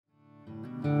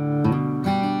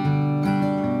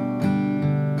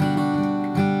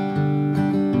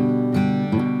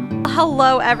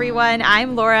Hello, everyone.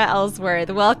 I'm Laura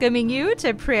Ellsworth, welcoming you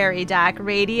to Prairie Doc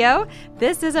Radio.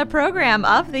 This is a program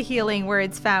of the Healing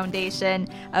Words Foundation,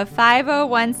 a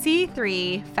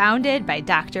 501c3 founded by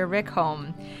Dr. Rick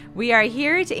Home. We are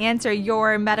here to answer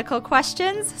your medical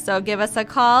questions, so give us a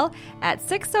call at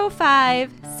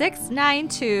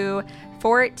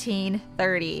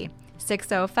 605-692-1430.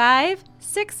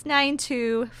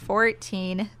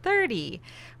 605-692-1430.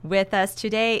 With us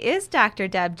today is Dr.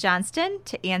 Deb Johnston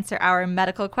to answer our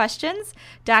medical questions.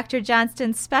 Dr.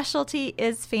 Johnston's specialty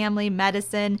is family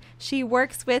medicine. She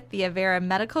works with the Avera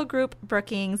Medical Group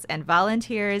Brookings and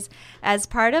volunteers as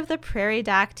part of the Prairie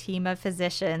Doc team of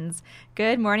physicians.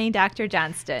 Good morning, Dr.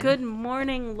 Johnston. Good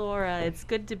morning, Laura. It's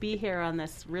good to be here on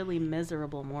this really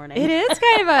miserable morning. It is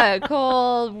kind of a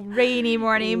cold, rainy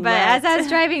morning, but as I was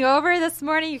driving over this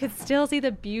morning, you could still see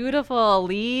the beautiful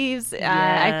leaves. Yes.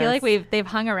 I feel like they've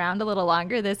hung around a little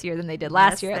longer this year than they did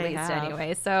last year, at least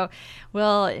anyway. So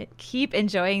we'll keep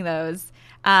enjoying those.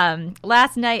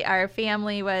 Last night, our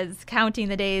family was counting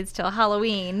the days till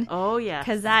Halloween. Oh, yeah.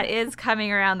 Because that is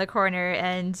coming around the corner.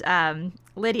 And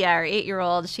Lydia, our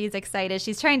 8-year-old, she's excited.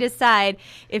 She's trying to decide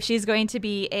if she's going to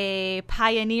be a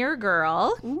pioneer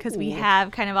girl, because we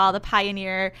have kind of all the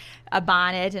pioneer, a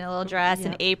bonnet and a little dress,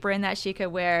 an apron that she could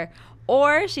wear,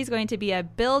 or she's going to be a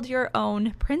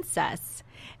build-your-own princess.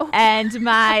 Oh. And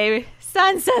my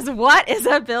son says, "What is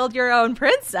a build-your-own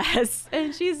princess?"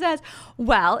 And she says,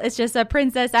 "Well, it's just a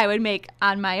princess I would make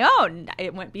on my own.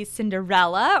 It wouldn't be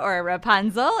Cinderella or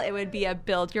Rapunzel. It would be a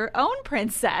build-your-own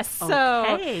princess." So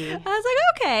I was like,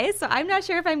 okay. So I'm not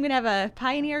sure if I'm going to have a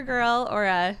pioneer girl or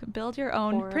a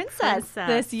build-your-own princess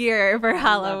this year for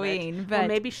Halloween. But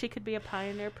maybe she could be a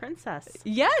pioneer princess.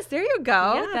 Yes, there you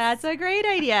go. Yes. That's a great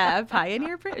idea. A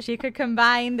pioneer princess. She could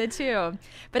combine the two.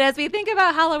 But as we think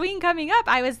about Halloween coming up,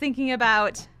 I was thinking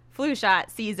about flu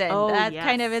shot season. That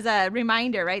kind of is a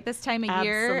reminder, right? This time of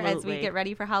year, as we get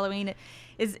ready for Halloween,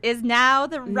 is now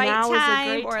the right time? Now is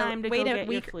a great time to go get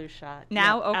your flu shot.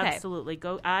 Now, yep, okay, absolutely.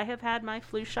 Go. I have had my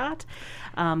flu shot.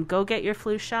 Go get your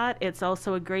flu shot. It's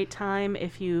also a great time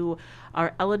if you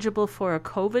are eligible for a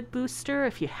COVID booster.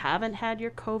 If you haven't had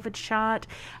your COVID shot,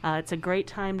 it's a great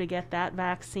time to get that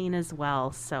vaccine as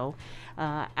well. So,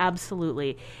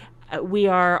 absolutely. We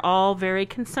are all very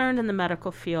concerned in the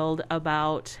medical field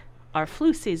about our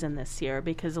flu season this year,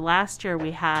 because last year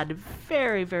we had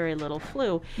very, very little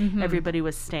flu. Mm-hmm. Everybody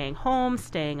was staying home,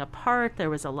 staying apart. There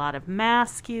was a lot of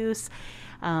mask use.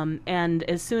 And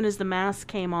as soon as the mask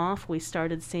came off, we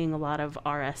started seeing a lot of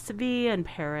RSV and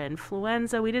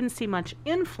parainfluenza. We didn't see much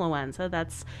influenza.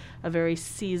 That's a very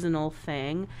seasonal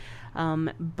thing.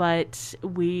 But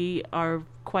we are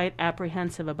quite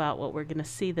apprehensive about what we're going to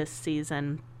see this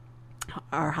season.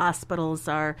 Our hospitals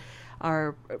are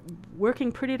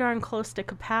working pretty darn close to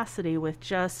capacity with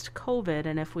just COVID,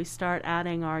 and if we start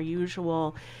adding our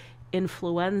usual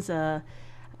influenza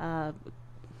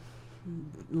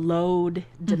load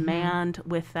demand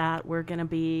with that, we're gonna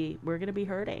be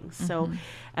hurting. Mm-hmm. So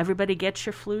everybody get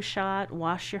your flu shot,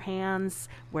 wash your hands,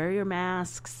 wear your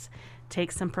masks,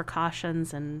 take some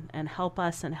precautions, and help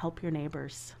us and help your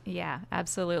neighbors. Yeah,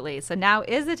 absolutely. So now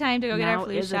is the time to go get our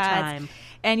flu shots. Time.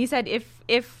 And you said if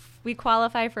we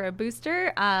qualify for a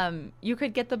booster, you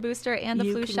could get the booster and the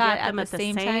flu shot at the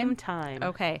same time.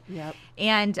 Okay. Yep.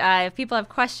 And if people have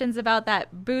questions about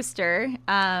that booster,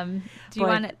 do you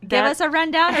want to give us a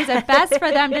rundown, or is it best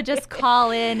for them to just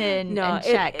call in and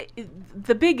check?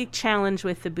 The big challenge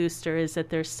with the booster is that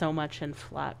there's so much in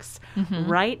flux. Mm-hmm.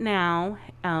 Right now,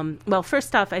 well,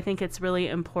 first off, I think it's really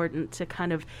important to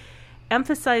kind of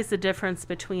emphasize the difference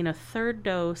between a third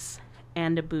dose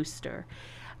and a booster.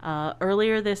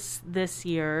 Earlier this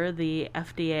year, the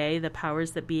FDA, the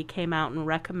powers that be, came out and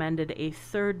recommended a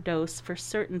third dose for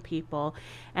certain people,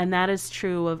 and that is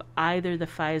true of either the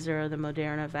Pfizer or the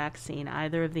Moderna vaccine,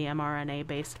 either of the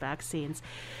mRNA-based vaccines.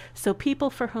 So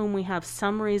people for whom we have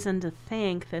some reason to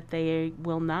think that they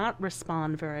will not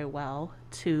respond very well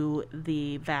to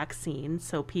the vaccine,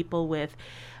 so people with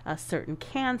certain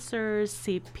cancers,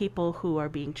 people who are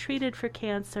being treated for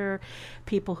cancer,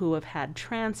 people who have had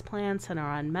transplants and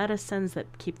are on medicines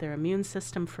that keep their immune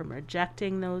system from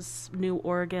rejecting those new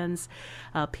organs,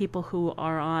 people who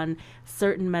are on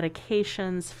certain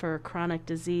medications for chronic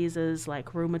diseases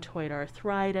like rheumatoid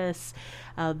arthritis,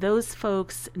 those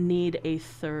folks need a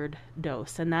third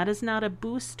dose. And that is not a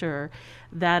booster,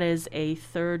 that is a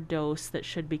third dose that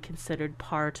should be considered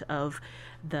part of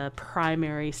the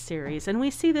primary series. And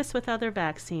we see this with other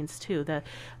vaccines too.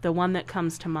 The one that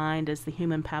comes to mind is the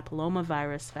human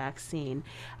papillomavirus vaccine,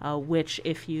 which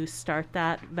if you start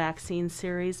that vaccine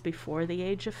series before the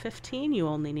age of 15, you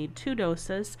only need 2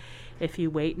 doses. If you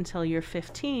wait until you're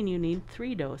 15, you need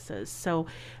 3 doses. So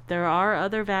there are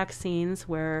other vaccines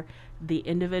where the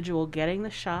individual getting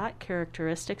the shot,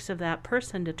 characteristics of that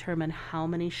person determine how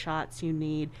many shots you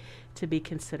need to be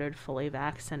considered fully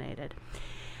vaccinated.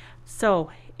 So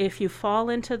if you fall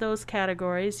into those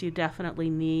categories, you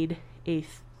definitely need a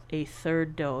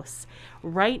 3rd dose.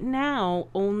 Right now,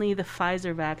 only the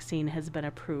Pfizer vaccine has been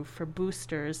approved for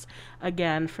boosters,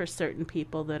 again, for certain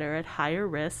people that are at higher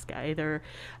risk, either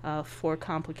for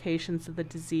complications of the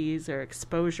disease or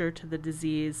exposure to the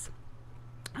disease.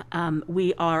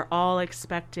 We are all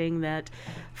expecting that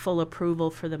full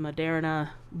approval for the Moderna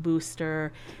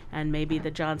booster and maybe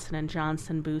the Johnson &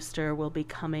 Johnson booster will be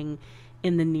coming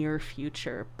in the near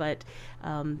future. But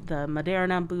the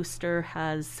Moderna booster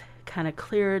has kind of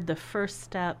cleared the first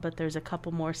step, but there's a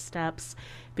couple more steps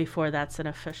before that's an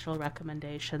official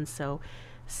recommendation. So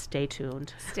stay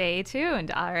tuned. Stay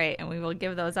tuned. All right. And we will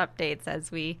give those updates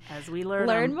as we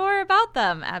learn more about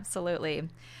them. Absolutely.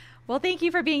 Well, thank you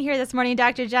for being here this morning,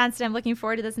 Dr. Johnston. I'm looking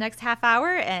forward to this next half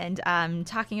hour and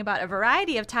talking about a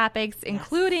variety of topics,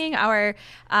 including our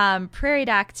Prairie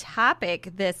Doc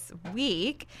topic this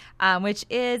week, which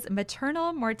is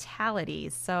maternal mortality.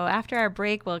 So after our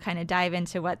break, we'll kind of dive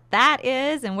into what that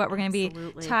is and what we're going to be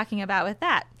talking about with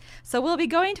that. So we'll be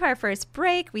going to our first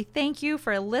break. We thank you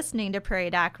for listening to Prairie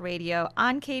Doc Radio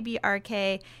on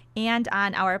KBRK and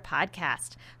on our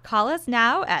podcast. Call us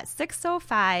now at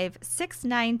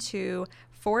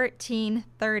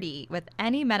 605-692-1430 with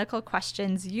any medical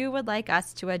questions you would like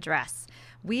us to address.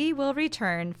 We will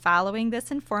return following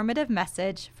this informative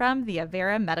message from the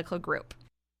Avera Medical Group.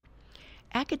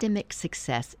 Academic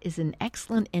success is an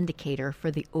excellent indicator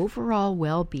for the overall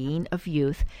well-being of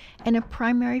youth and a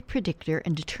primary predictor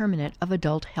and determinant of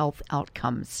adult health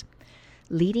outcomes.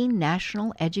 Leading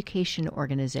national education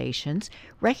organizations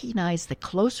recognize the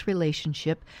close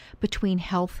relationship between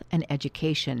health and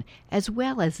education, as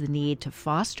well as the need to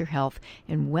foster health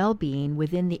and well-being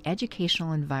within the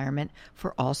educational environment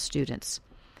for all students.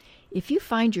 If you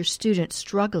find your student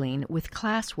struggling with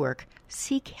classwork,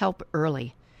 seek help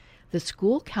early. The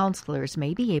school counselors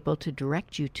may be able to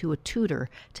direct you to a tutor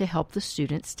to help the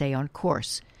student stay on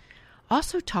course.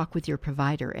 Also talk with your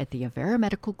provider at the Avera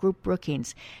Medical Group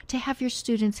Brookings to have your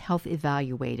student's health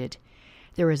evaluated.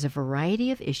 There is a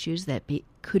variety of issues that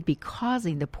could be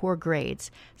causing the poor grades,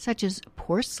 such as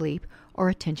poor sleep or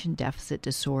attention deficit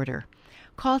disorder.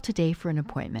 Call today for an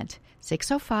appointment,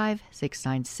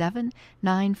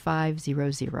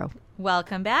 605-697-9500.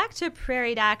 Welcome back to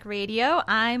Prairie Doc Radio.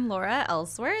 I'm Laura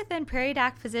Ellsworth, and Prairie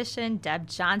Doc physician Deb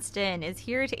Johnston is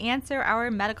here to answer our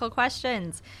medical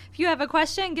questions. If you have a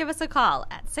question, give us a call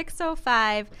at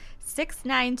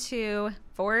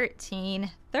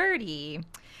 605-692-1430.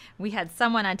 We had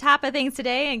someone on top of things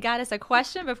today and got us a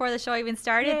question before the show even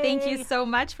started. Yay. Thank you so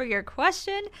much for your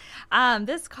question.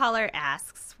 This caller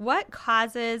asks, what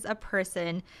causes a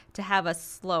person to have a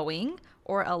slowing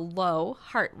or a low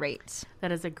heart rate?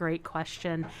 That is a great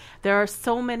question. There are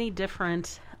so many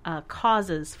different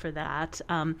causes for that.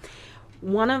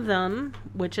 One of them,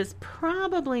 which is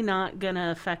probably not going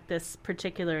to affect this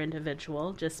particular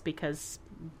individual just because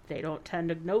they don't tend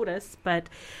to notice, but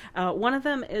one of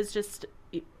them is just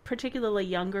particularly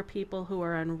younger people who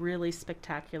are in really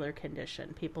spectacular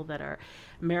condition. People that are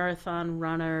marathon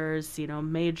runners,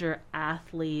 major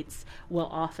athletes will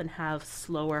often have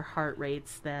slower heart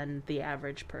rates than the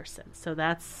average person. So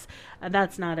that's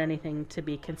not anything to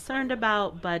be concerned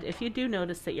about, but if you do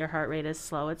notice that your heart rate is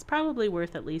slow, it's probably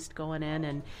worth at least going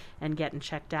in and getting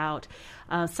checked out.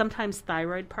 Sometimes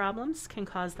thyroid problems can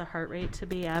cause the heart rate to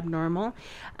be abnormal.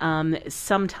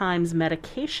 Sometimes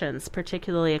medications,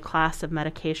 particularly a class of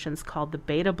medications called the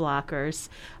beta blockers,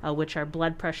 which are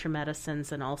blood pressure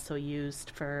medicines and also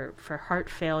used for heart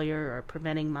failure or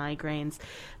preventing migraines,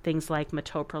 things like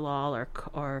metoprolol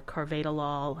or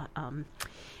carvedilol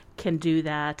can do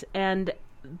that. And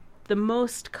the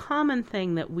most common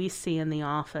thing that we see in the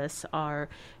office are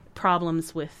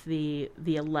problems with the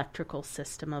electrical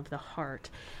system of the heart,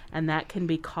 and that can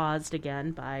be caused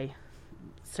again by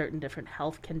certain different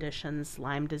health conditions,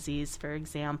 Lyme disease, for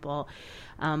example,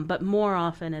 but more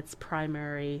often it's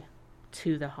primary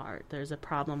to the heart. There's a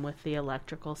problem with the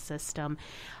electrical system,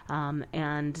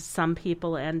 and some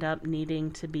people end up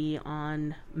needing to be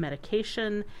on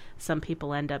medication. Some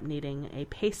people end up needing a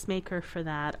pacemaker for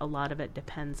that. A lot of it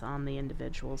depends on the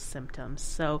individual's symptoms.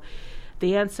 So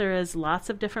The answer is lots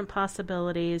of different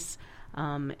possibilities.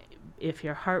 If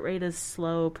your heart rate is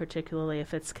slow, particularly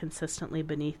if it's consistently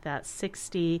beneath that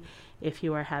 60, if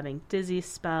you are having dizzy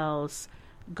spells,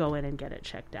 go in and get it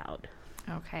checked out.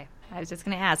 Okay. I was just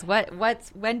going to ask,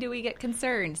 when do we get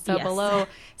concerned? So Yes. below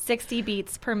 60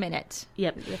 beats per minute.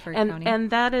 Yep. If we're And counting.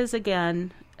 that is,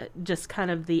 again, just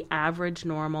kind of the average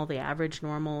normal. The average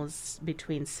normal is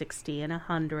between 60 and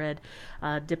 100.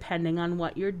 Depending on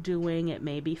what you're doing, it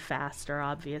may be faster.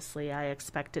 Obviously, I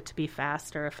expect it to be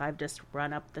faster if I've just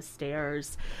run up the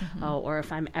stairs or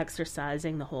if I'm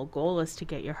exercising. The whole goal is to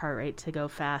get your heart rate to go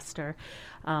faster.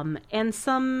 And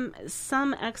some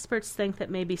experts think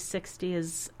that maybe 60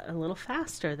 is a little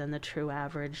faster than the true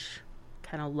average,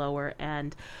 kind of lower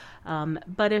end.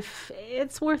 But if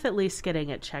it's worth at least getting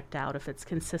it checked out if it's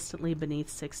consistently beneath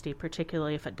 60,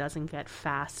 particularly if it doesn't get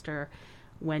faster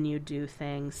when you do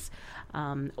things,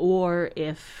 or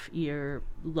if your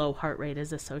low heart rate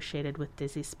is associated with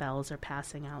dizzy spells or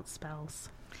passing out spells.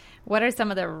 What are some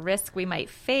of the risks we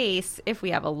might face if we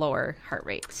have a lower heart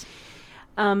rate?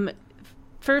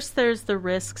 First, there's the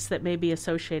risks that may be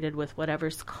associated with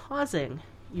whatever's causing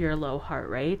your low heart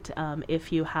rate.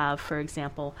 If you have, for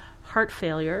example, heart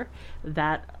failure,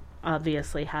 that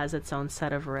obviously has its own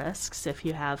set of risks. If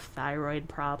you have thyroid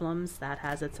problems, that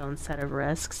has its own set of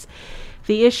risks.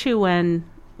 The issue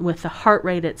with the heart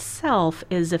rate itself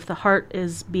is if the heart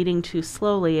is beating too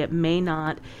slowly, it may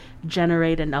not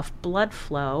generate enough blood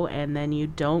flow, and then you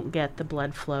don't get the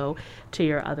blood flow to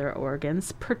your other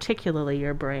organs, particularly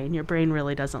your brain. Your brain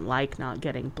really doesn't like not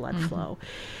getting blood flow.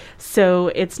 So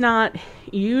it's not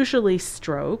usually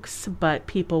strokes, but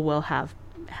people will have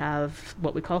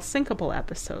what we call syncopal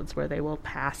episodes where they will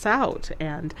pass out,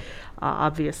 and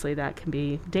obviously that can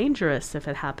be dangerous if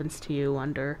it happens to you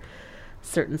under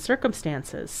certain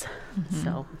circumstances.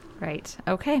 So Right.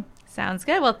 Okay. Sounds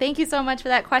good. Well, thank you so much for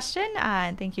that question.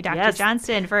 And thank you, Dr. Yes.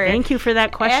 Johnston, for thank you for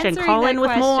that question. answering Call that in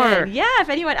with question. more. Yeah, if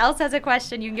anyone else has a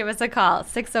question, you can give us a call,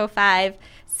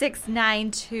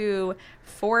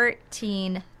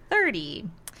 605-692-1430.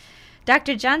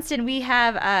 Dr. Johnston, we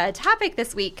have a topic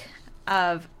this week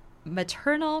of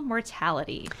maternal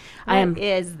mortality. What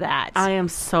is that? I am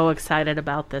so excited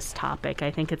about this topic.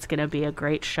 I think it's going to be a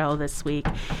great show this week.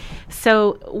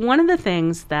 So one of the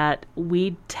things that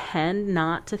we tend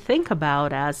not to think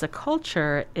about as a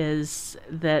culture is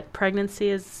that pregnancy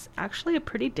is actually a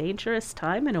pretty dangerous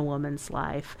time in a woman's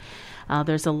life.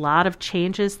 There's a lot of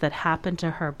changes that happen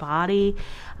to her body.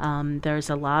 There's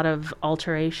a lot of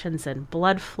alterations in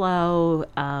blood flow,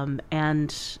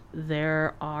 and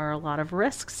there are a lot of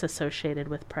risks associated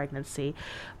with pregnancy,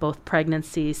 both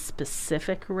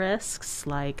pregnancy-specific risks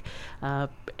like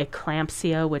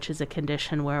eclampsia, which is a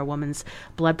condition where a woman's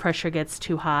blood pressure gets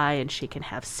too high and she can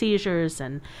have seizures,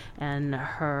 and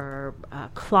her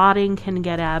clotting can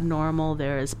get abnormal.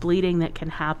 There is bleeding that can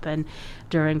happen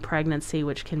during pregnancy,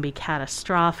 which can be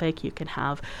catastrophic. You can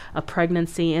have a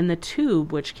pregnancy in the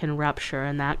tube, which can rupture,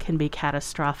 and that can be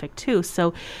catastrophic too.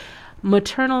 So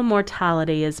maternal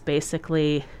mortality is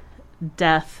basically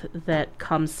death that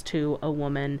comes to a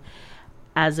woman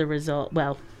as a result.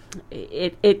 Well,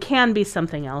 it can be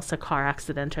something else, a car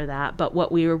accident or that, but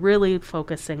what we are really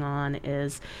focusing on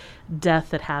is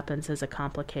death that happens as a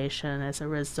complication, as a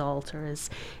result, or is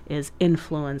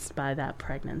influenced by that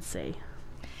pregnancy.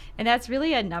 And that's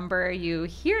really a number you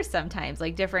hear sometimes,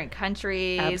 like different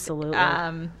countries. Absolutely.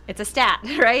 It's a stat,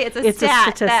 right? It's a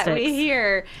stat that we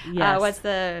hear. Yes. What's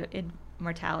the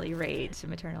mortality rate,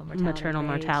 maternal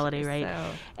mortality rate? So.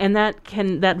 So. And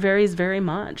that varies very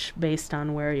much based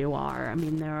on where you are. I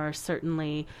mean, there are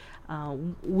certainly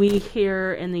we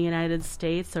here in the United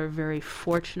States are very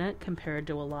fortunate compared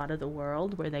to a lot of the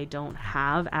world where they don't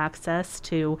have access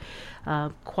to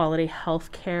quality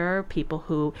health care, people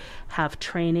who have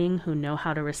training, who know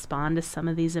how to respond to some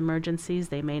of these emergencies.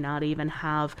 They may not even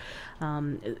have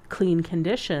clean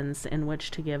conditions in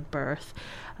which to give birth.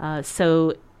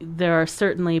 So there are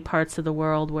certainly parts of the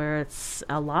world where it's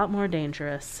a lot more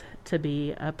dangerous to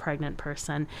be a pregnant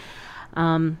person.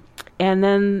 And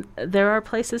then there are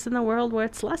places in the world where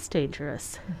it's less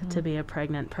dangerous to be a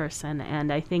pregnant person.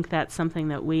 And I think that's something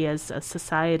that we as a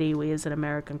society, we as an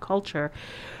American culture,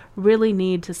 really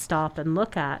need to stop and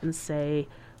look at and say,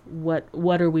 what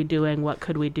are we doing? What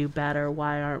could we do better?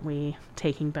 Why aren't we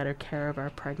taking better care of our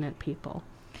pregnant people?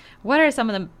 What are some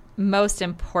of the most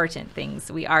important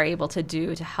things we are able to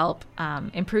do to help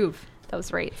improve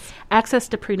those rates? Access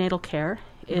to prenatal care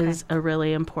is a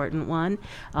really important one.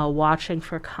 Watching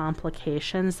for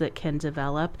complications that can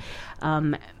develop.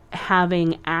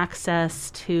 Having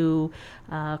access to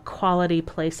quality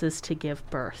places to give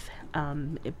birth.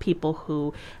 people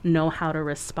who know how to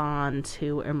respond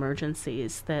to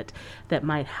emergencies that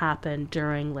might happen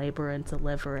during labor and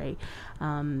delivery.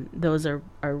 Those are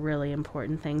really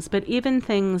important things. But even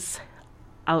things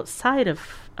outside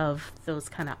of those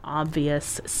kind of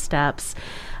obvious steps,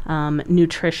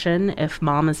 nutrition. If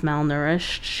mom is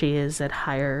malnourished, she is at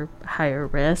higher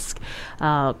risk.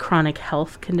 Chronic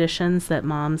health conditions that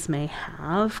moms may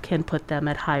have can put them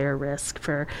at higher risk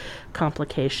for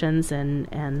complications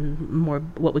and more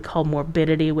what we call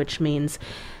morbidity, which means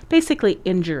basically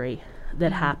injury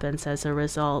that happens as a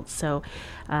result. So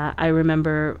I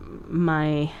remember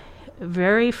my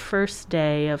very first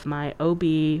day of my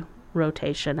OB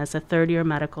rotation as a third-year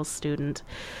medical student.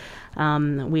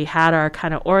 We had our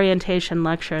kind of orientation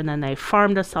lecture, and then they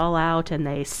farmed us all out, and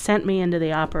they sent me into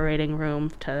the operating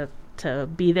room to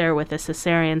be there with the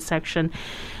cesarean section,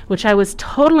 which I was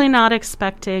totally not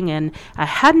expecting, and I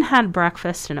hadn't had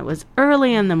breakfast, and it was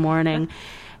early in the morning.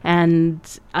 And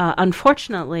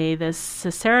unfortunately, this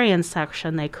cesarean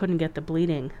section, they couldn't get the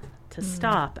bleeding to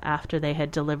stop after they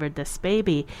had delivered this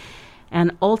baby.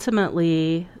 And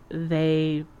ultimately,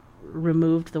 they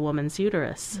removed the woman's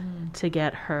uterus to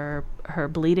get her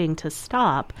bleeding to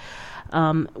stop,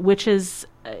 which is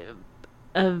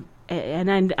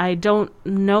and I don't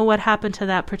know what happened to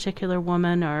that particular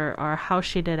woman or how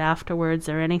she did afterwards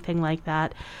or anything like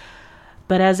that.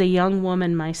 But as a young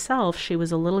woman myself, she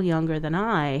was a little younger than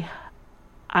I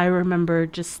remember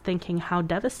just thinking how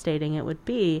devastating it would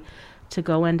be to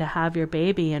go in to have your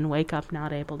baby and wake up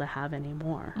not able to have any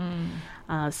more.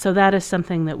 So that is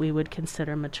something that we would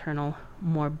consider maternal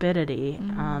morbidity.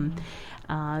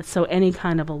 So any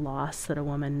kind of a loss that a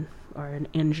woman, or an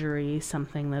injury,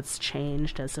 something that's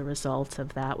changed as a result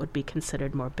of that, would be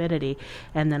considered morbidity.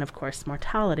 And then, of course,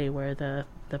 mortality, where the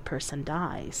person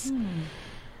dies.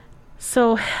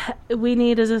 So we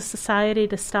need, as a society,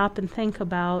 to stop and think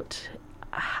about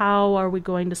how are we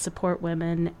going to support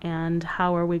women, and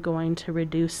how are we going to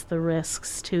reduce the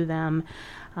risks to them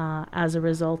as a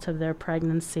result of their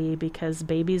pregnancy, because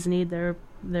babies need their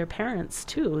parents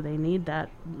too. They need that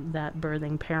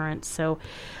birthing parent. So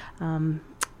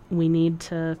we need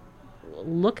to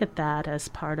look at that as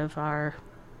part of our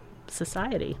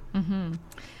society.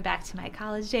 Back to my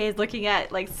college days, looking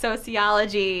at like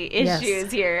sociology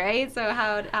issues here, right? So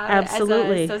how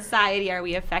Absolutely. as a society are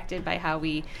we affected by how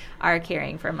we are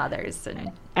caring for mothers?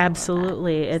 And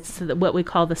absolutely, it's what we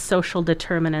call the social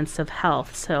determinants of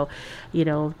health. So,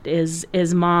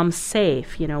 is mom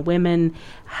safe? Women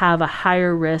have a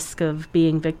higher risk of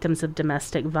being victims of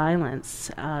domestic violence.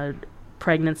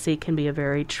 Pregnancy can be a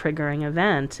very triggering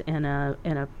event in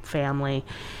a family.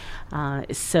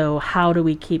 So how do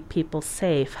we keep people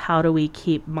safe? How do we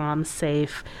keep moms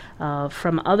safe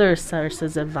from other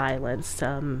sources of violence,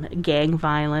 gang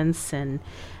violence and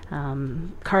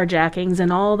carjackings and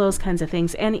all those kinds of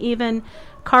things, and even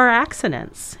car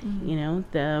accidents?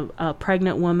 The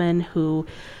pregnant woman who,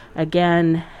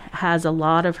 again, has a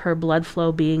lot of her blood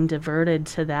flow being diverted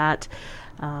to that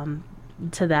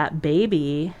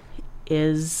baby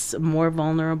is more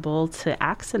vulnerable to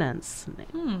accidents.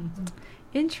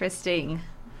 Interesting.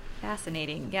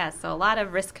 Fascinating. Yes, so a lot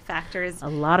of risk factors.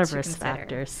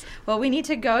 Factors. Well, we need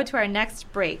to go to our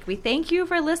next break. We thank you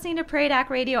for listening to Prairie Doc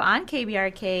Radio on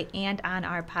KBRK and on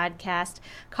our podcast.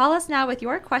 Call us now with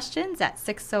your questions at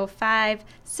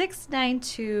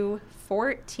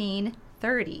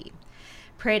 605-692-1430.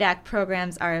 Prairie Doc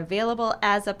programs are available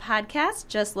as a podcast.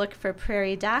 Just look for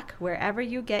Prairie Doc wherever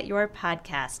you get your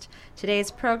podcast.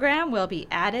 Today's program will be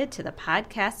added to the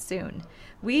podcast soon.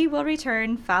 We will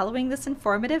return following this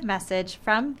informative message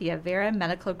from the Avera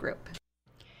Medical Group.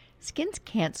 Skin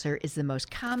cancer is the most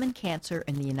common cancer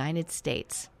in the United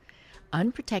States.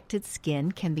 Unprotected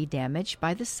skin can be damaged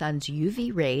by the sun's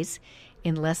UV rays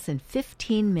in less than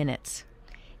 15 minutes.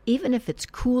 Even if it's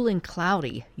cool and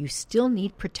cloudy, you still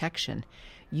need protection.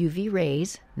 UV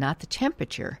rays, not the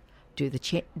temperature, do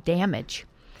the damage.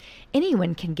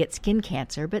 Anyone can get skin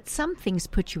cancer, but some things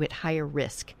put you at higher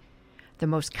risk. The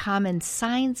most common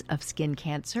signs of skin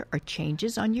cancer are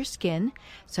changes on your skin,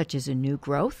 such as a new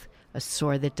growth, a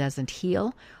sore that doesn't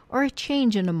heal, or a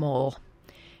change in a mole.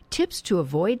 Tips to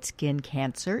avoid skin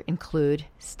cancer include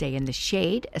stay in the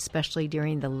shade, especially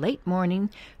during the late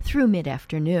morning through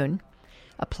mid-afternoon.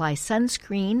 Apply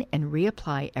sunscreen and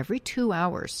reapply every 2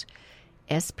 hours.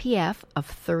 SPF of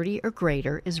 30 or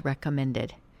greater is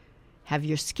recommended. Have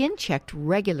your skin checked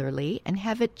regularly and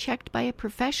have it checked by a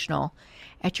professional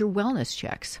at your wellness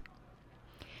checks.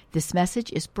 This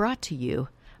message is brought to you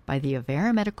by the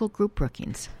Avera Medical Group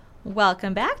Brookings.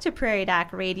 Welcome back to Prairie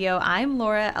Doc Radio. I'm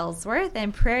Laura Ellsworth,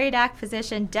 and Prairie Doc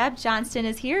physician Deb Johnston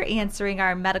is here answering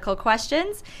our medical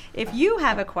questions. If you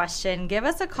have a question, give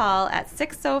us a call at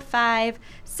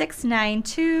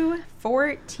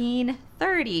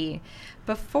 605-692-1430.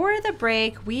 Before the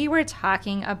break, we were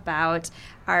talking about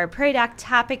our Prairie Doc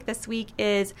topic this week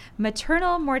is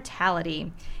maternal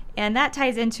mortality. And that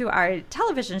ties into our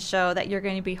television show that you're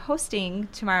going to be hosting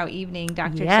tomorrow evening,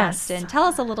 Dr. Yes. Johnston. Tell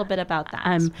us a little bit about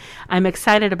that. I'm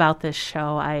excited about this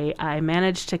show. I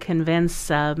managed to convince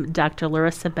Dr.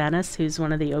 Larissa Bennis, who's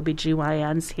one of the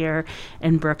OBGYNs here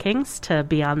in Brookings, to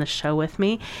be on the show with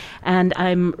me. And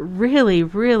I'm really,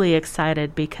 really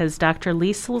excited because Dr.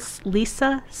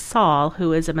 Lisa Saul,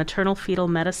 who is a maternal fetal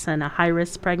medicine, a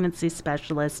high-risk pregnancy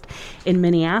specialist in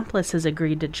Minneapolis, has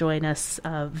agreed to join us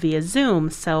via Zoom.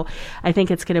 So I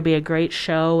think it's going to be a great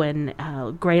show and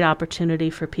a great opportunity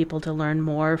for people to learn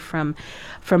more from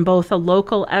both a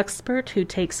local expert who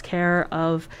takes care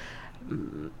of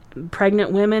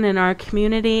pregnant women in our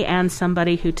community and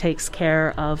somebody who takes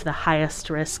care of the highest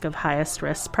risk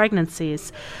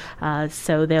pregnancies.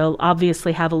 So they'll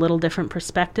obviously have a little different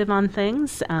perspective on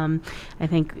things. I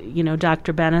think,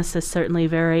 Dr. Bennis is certainly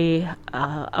very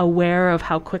aware of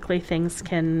how quickly things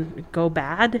can go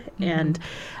bad and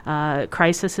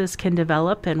crises can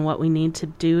develop and what we need to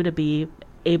do to be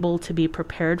able to be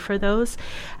prepared for those.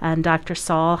 And Dr.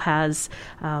 Saul has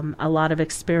a lot of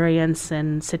experience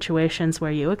in situations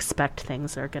where you expect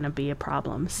things are going to be a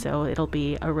problem. So it'll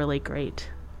be a really great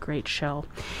show.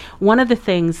 One of the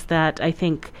things that I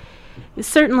think,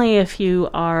 certainly if you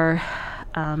are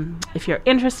if you're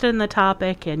interested in the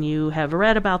topic and you have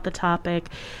read about the topic,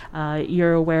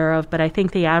 you're aware of, but I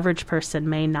think the average person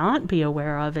may not be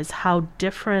aware of, is how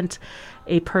different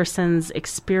a person's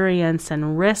experience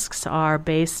and risks are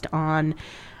based on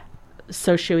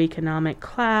socioeconomic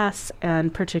class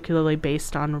and particularly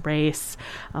based on race.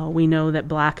 We know that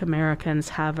Black Americans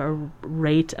have a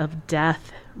rate of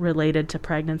death related to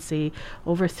pregnancy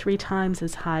over 3 times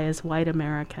as high as white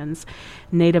Americans.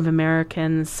 Native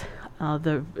Americans,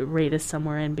 the rate is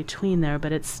somewhere in between there,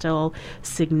 but it's still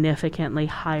significantly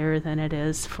higher than it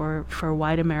is for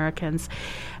white Americans.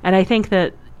 And I think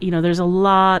that, there's a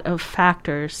lot of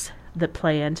factors that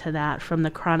play into that, from the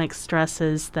chronic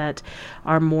stresses that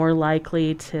are more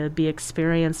likely to be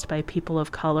experienced by people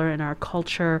of color in our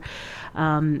culture,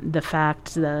 the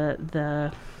fact,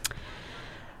 the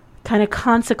kind of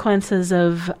consequences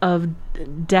of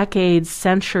decades,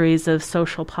 centuries of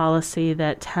social policy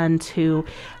that tend to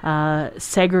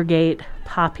segregate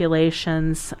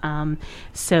populations.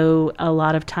 So a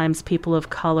lot of times people of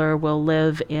color will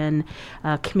live in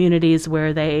communities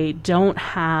where they don't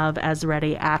have as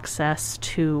ready access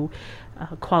to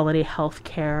quality health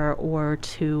care or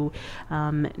to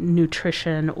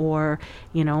nutrition, or,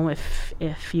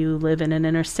 if you live in an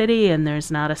inner city and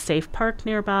there's not a safe park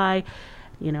nearby,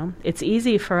 it's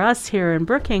easy for us here in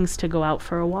Brookings to go out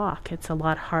for a walk. It's a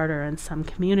lot harder in some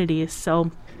communities.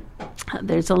 So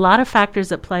there's a lot of factors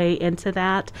that play into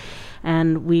that,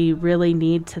 and we really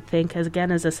need to think, as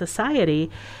a society,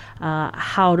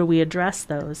 how do we address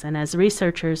those? And as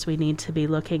researchers, we need to be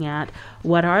looking at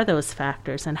what are those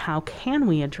factors and how can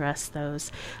we address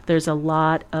those. There's a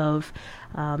lot of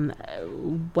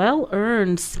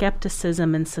well-earned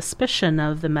skepticism and suspicion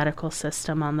of the medical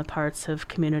system on the parts of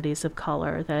communities of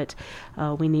color that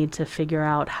we need to figure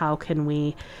out how can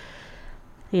we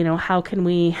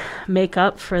make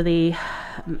up for the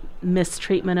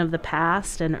mistreatment of the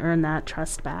past and earn that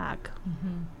trust back.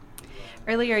 Mm-hmm.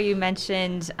 Earlier you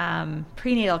mentioned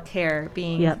prenatal care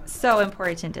being so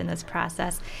important in this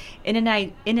process. In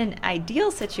an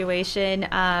ideal situation,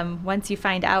 once you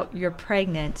find out you're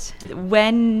pregnant,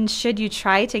 when should you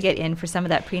try to get in for some of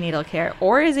that prenatal care?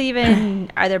 Or are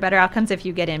there better outcomes if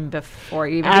you get in before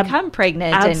you even become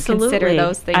pregnant? Absolutely. And consider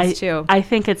those things too? I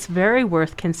think it's very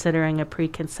worth considering a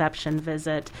preconception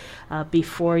visit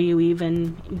before you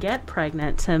even get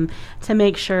pregnant to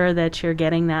make sure that you're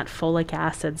getting that folic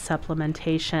acid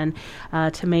supplementation,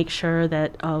 to make sure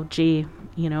that,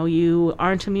 you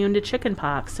aren't immune to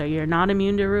chickenpox, or you're not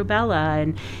immune to rubella,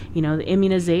 and the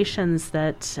immunizations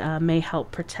that may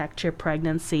help protect your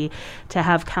pregnancy, to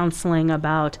have counseling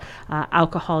about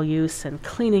alcohol use and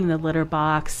cleaning the litter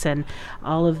box and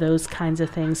all of those kinds of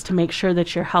things, to make sure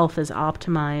that your health is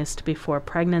optimized before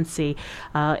pregnancy.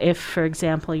 If, for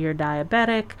example, you're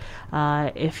diabetic,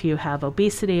 if you have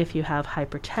obesity, if you have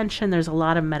hypertension, there's a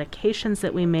lot of medications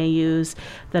that we may use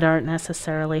that aren't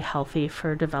necessarily healthy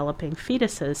for developing fetuses.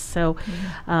 So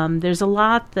there's a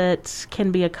lot that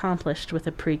can be accomplished with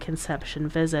a preconception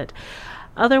visit.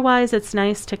 Otherwise, it's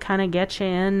nice to kind of get you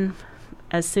in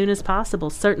as soon as possible,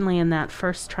 certainly in that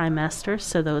first trimester,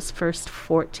 so those first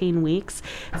 14 weeks.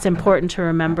 It's important to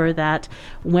remember that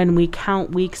when we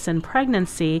count weeks in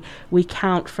pregnancy, we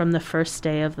count from the first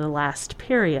day of the last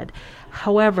period.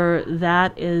 However,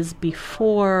 that is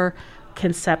before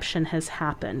conception has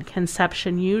happened.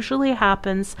 Conception usually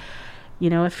happens,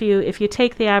 if you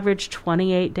take the average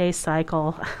 28-day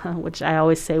cycle, which I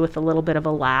always say with a little bit of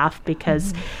a laugh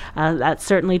because that's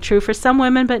certainly true for some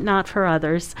women, but not for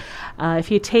others. If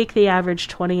you take the average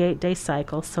 28-day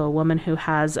cycle, so a woman who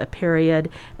has a period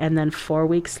and then 4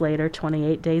 weeks later,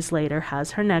 28 days later,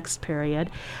 has her next period,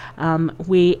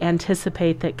 we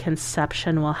anticipate that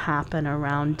conception will happen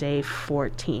around day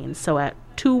 14. So at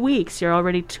 2 weeks, you're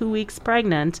already 2 weeks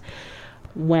pregnant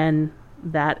when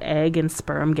that egg and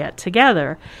sperm get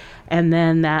together. And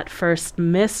then that first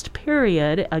missed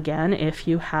period, again, if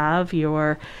you have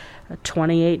your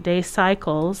 28-day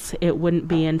cycles, it wouldn't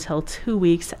be until 2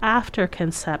 weeks after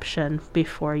conception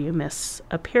before you miss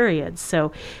a period.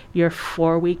 So you're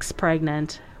 4 weeks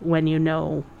pregnant when you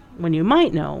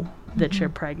might know that you're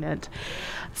pregnant.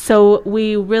 So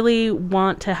we really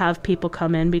want to have people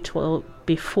come in before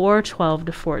 12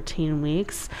 to 14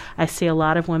 weeks. I see a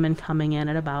lot of women coming in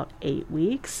at about 8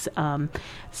 weeks.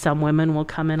 Some women will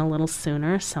come in a little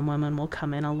sooner. Some women will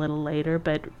come in a little later.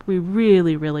 But we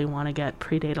really, really want to get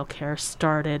prenatal care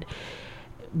started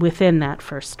within that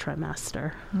first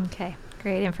trimester. Okay,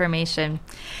 great information.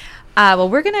 Well,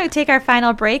 we're going to take our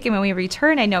final break, and when we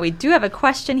return, I know we do have a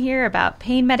question here about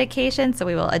pain medication, so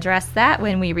we will address that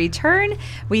when we return.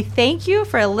 We thank you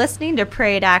for listening to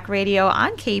Prairie Doc Radio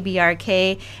on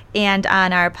KBRK and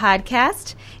on our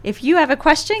podcast. If you have a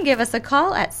question, give us a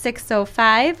call at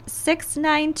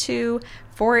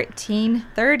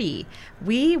 605-692-1430.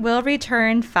 We will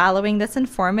return following this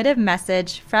informative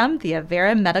message from the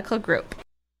Avera Medical Group.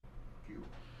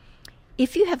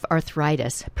 If you have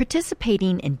arthritis,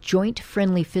 participating in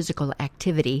joint-friendly physical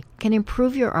activity can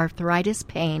improve your arthritis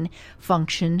pain,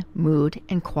 function, mood,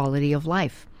 and quality of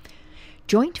life.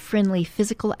 Joint-friendly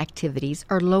physical activities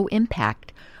are low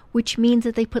impact, which means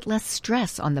that they put less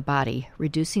stress on the body,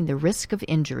 reducing the risk of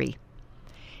injury.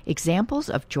 Examples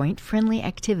of joint-friendly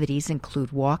activities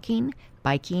include walking,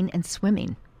 biking, and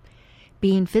swimming.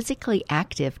 Being physically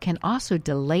active can also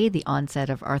delay the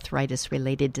onset of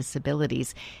arthritis-related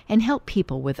disabilities and help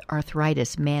people with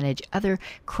arthritis manage other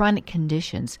chronic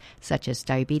conditions such as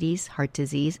diabetes, heart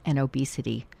disease, and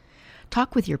obesity.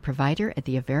 Talk with your provider at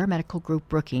the Avera Medical Group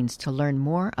Brookings to learn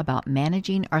more about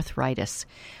managing arthritis.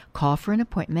 Call for an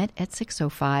appointment at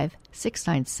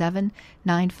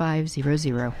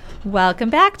 605-697-9500. Welcome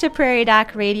back to Prairie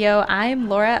Doc Radio. I'm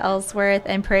Laura Ellsworth,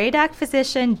 and Prairie Doc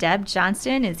physician Deb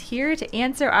Johnston is here to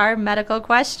answer our medical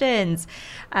questions.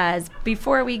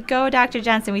 Before we go, Dr.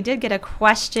 Johnston, we did get a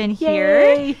question here.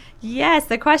 Yay! Yes,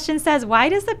 the question says, why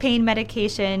does the pain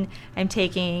medication I'm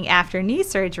taking after knee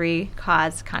surgery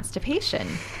cause constipation?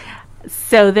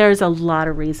 So there's a lot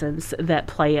of reasons that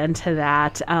play into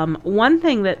that. One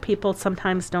thing that people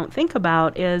sometimes don't think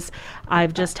about is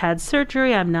I've just had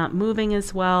surgery, I'm not moving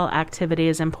as well. Activity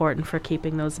is important for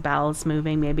keeping those bowels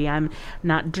moving. Maybe I'm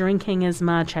not drinking as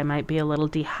much. I might be a little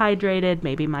dehydrated.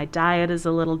 Maybe my diet is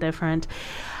a little different.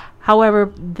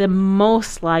 However, the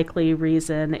most likely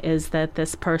reason is that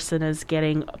this person is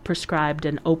getting prescribed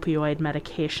an opioid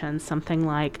medication, something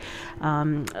like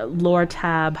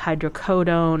Lortab,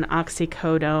 hydrocodone,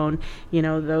 oxycodone,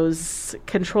 those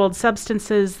controlled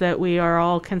substances that we are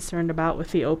all concerned about with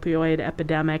the opioid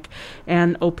epidemic,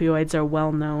 and opioids are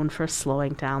well known for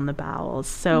slowing down the bowels.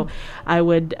 So I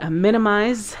would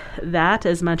minimize that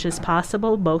as much as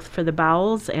possible, both for the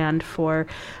bowels and for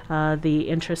the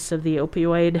interests of the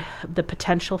opioid, the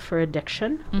potential for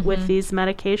addiction with these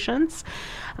medications.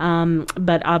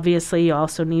 But obviously you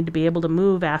also need to be able to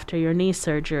move after your knee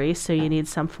surgery, so you need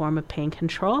some form of pain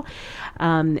control.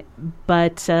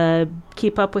 But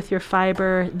keep up with your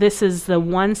fiber. This is the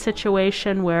one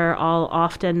situation where I'll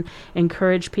often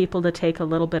encourage people to take a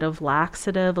little bit of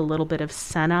laxative, a little bit of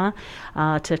Senna,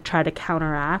 to try to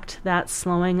counteract that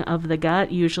slowing of the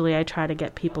gut. Usually I try to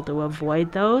get people to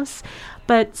avoid those.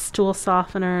 But stool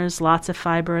softeners, lots of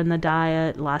fiber in the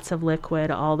diet, lots of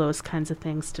liquid, all those kinds of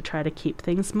things to try to keep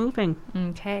things moving.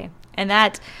 Okay. And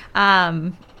that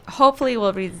hopefully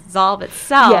will resolve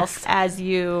itself as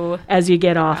you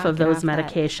get off of those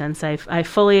medications. I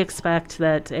fully expect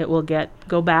that it will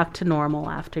go back to normal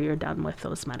after you're done with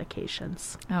those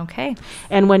medications. Okay.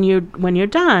 And when you're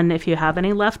done, if you have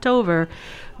any left over,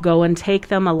 go and take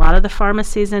them. A lot of the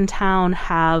pharmacies in town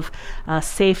have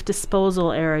safe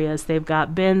disposal areas. They've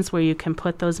got bins where you can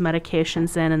put those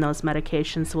medications in, and those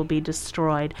medications will be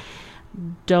destroyed.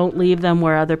 don't leave them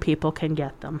where other people can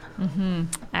get them. Mm-hmm.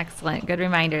 Excellent. Good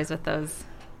reminders with those.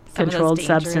 Controlled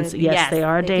substances. Yes, they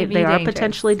are. They are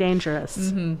potentially dangerous.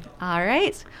 Mm-hmm. All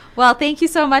right. Well, thank you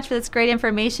so much for this great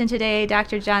information today,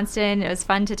 Dr. Johnston. It was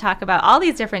fun to talk about all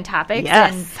these different topics.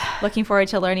 Yes. And looking forward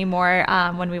to learning more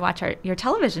when we watch your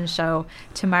television show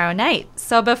tomorrow night.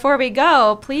 So before we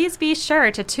go, please be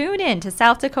sure to tune in to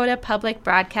South Dakota Public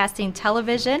Broadcasting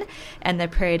Television and the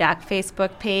Prairie Doc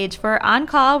Facebook page for On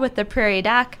Call with the Prairie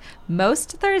Doc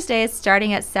most Thursdays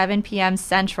starting at 7 p.m.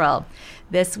 Central.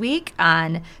 This week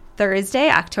on Thursday,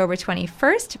 October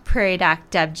 21st, Prairie Doc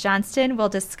Deb Johnston will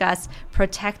discuss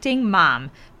Protecting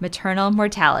Mom, Maternal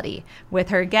Mortality, with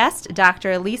her guest,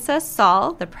 Dr. Lisa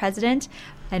Saul, the president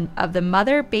of the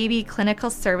Mother-Baby Clinical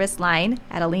Service Line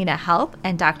at Alena Health,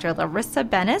 and Dr. Larissa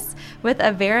Bennis with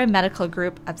Avera Medical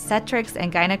Group Obstetrics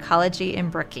and Gynecology in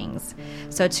Brookings.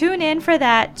 So tune in for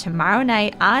that tomorrow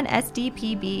night on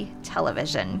SDPB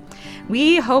television.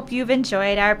 We hope you've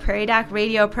enjoyed our Prairie Doc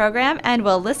radio program, and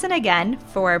we'll listen again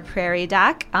for Prairie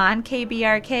Doc on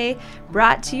KBRK,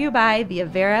 brought to you by the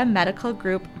Avera Medical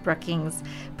Group Brookings.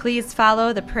 Please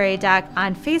follow the Prairie Doc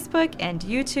on Facebook and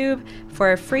YouTube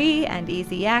for free and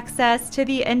easy access to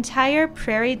the entire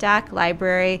Prairie Doc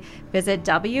library. Visit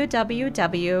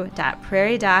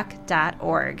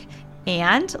www.prairiedoc.org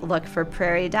and look for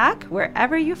Prairie Doc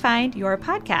wherever you find your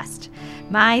podcast.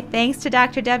 My thanks to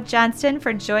Dr. Deb Johnston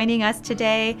for joining us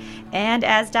today. And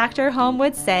as Dr. Holm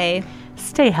would say,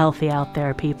 stay healthy out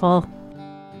there, people.